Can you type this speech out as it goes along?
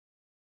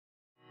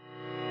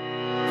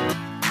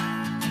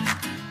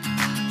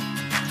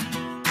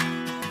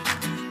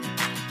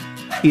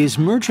Is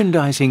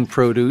merchandising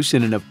produce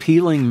in an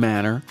appealing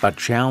manner a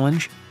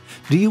challenge?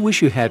 Do you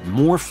wish you had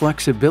more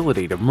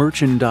flexibility to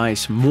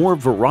merchandise more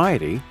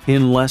variety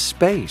in less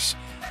space?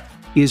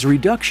 Is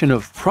reduction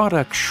of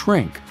product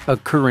shrink a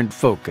current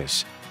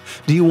focus?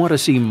 Do you want to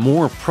see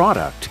more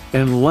product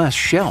and less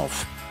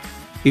shelf?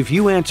 If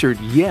you answered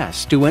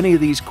yes to any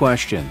of these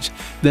questions,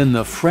 then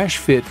the Fresh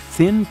Fit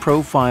Thin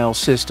Profile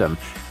System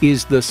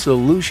is the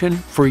solution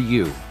for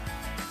you.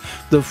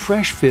 The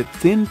Fresh Fit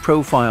Thin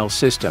Profile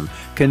System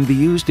can be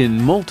used in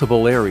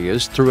multiple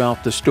areas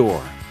throughout the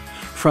store,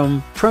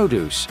 from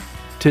produce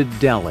to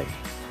deli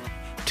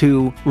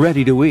to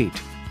ready to eat,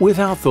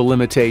 without the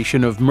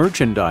limitation of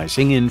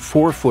merchandising in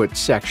 4-foot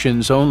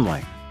sections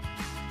only.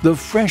 The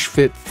Fresh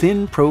Fit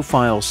Thin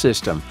Profile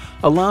System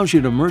allows you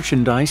to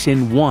merchandise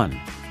in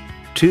 1,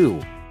 2,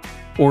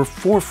 or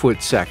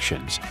 4-foot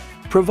sections,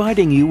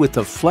 providing you with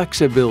the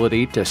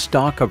flexibility to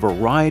stock a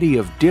variety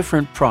of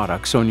different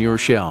products on your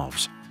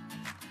shelves.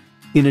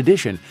 In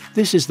addition,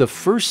 this is the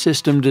first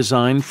system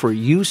designed for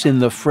use in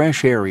the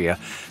fresh area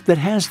that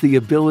has the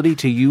ability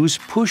to use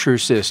pusher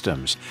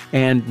systems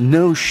and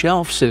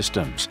no-shelf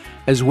systems,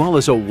 as well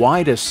as a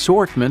wide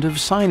assortment of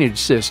signage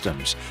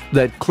systems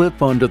that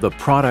clip onto the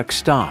product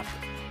stop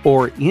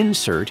or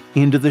insert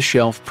into the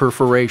shelf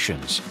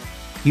perforations.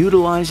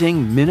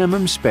 Utilizing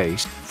minimum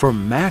space for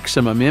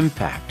maximum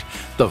impact,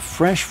 the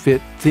Fresh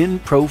Fit Thin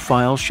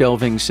Profile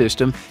Shelving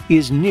System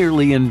is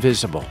nearly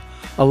invisible,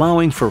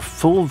 allowing for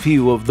full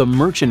view of the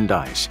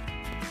merchandise.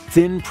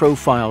 Thin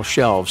profile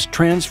shelves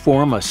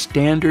transform a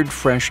standard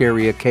fresh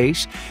area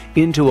case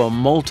into a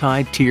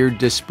multi-tiered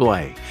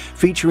display,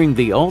 featuring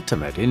the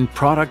ultimate in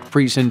product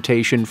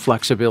presentation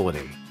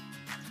flexibility.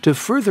 To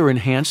further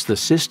enhance the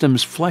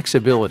system's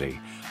flexibility,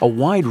 a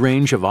wide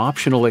range of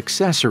optional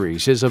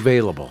accessories is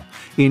available,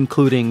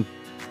 including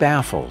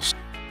baffles,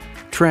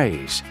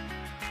 trays,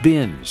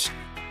 bins,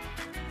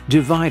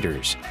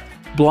 dividers,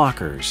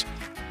 blockers,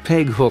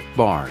 peg hook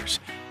bars,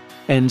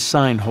 and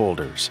sign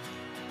holders.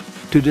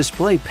 To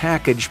display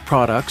packaged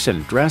products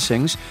and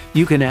dressings,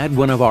 you can add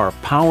one of our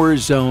Power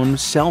Zone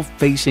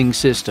self-facing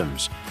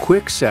systems,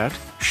 Quick Set,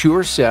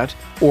 Sure Set,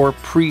 or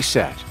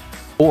Preset,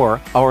 or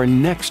our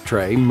Next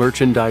Tray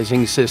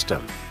merchandising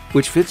system,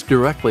 which fits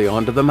directly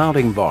onto the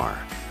mounting bar.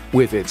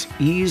 With its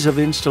ease of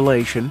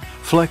installation,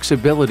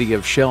 flexibility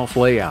of shelf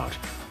layout,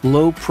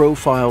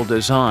 low-profile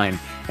design,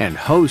 and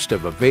host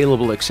of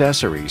available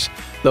accessories,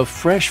 the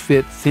Fresh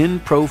Fit Thin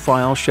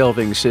Profile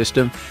Shelving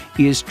System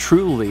is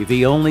truly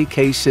the only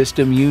case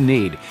system you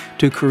need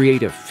to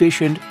create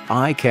efficient,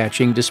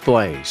 eye-catching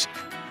displays.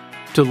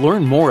 To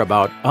learn more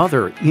about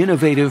other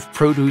innovative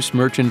produce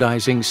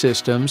merchandising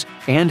systems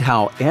and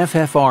how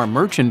FFR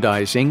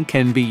Merchandising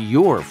can be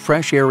your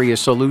fresh area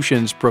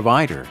solutions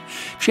provider,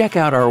 check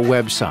out our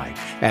website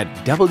at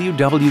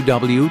www.ffr.com.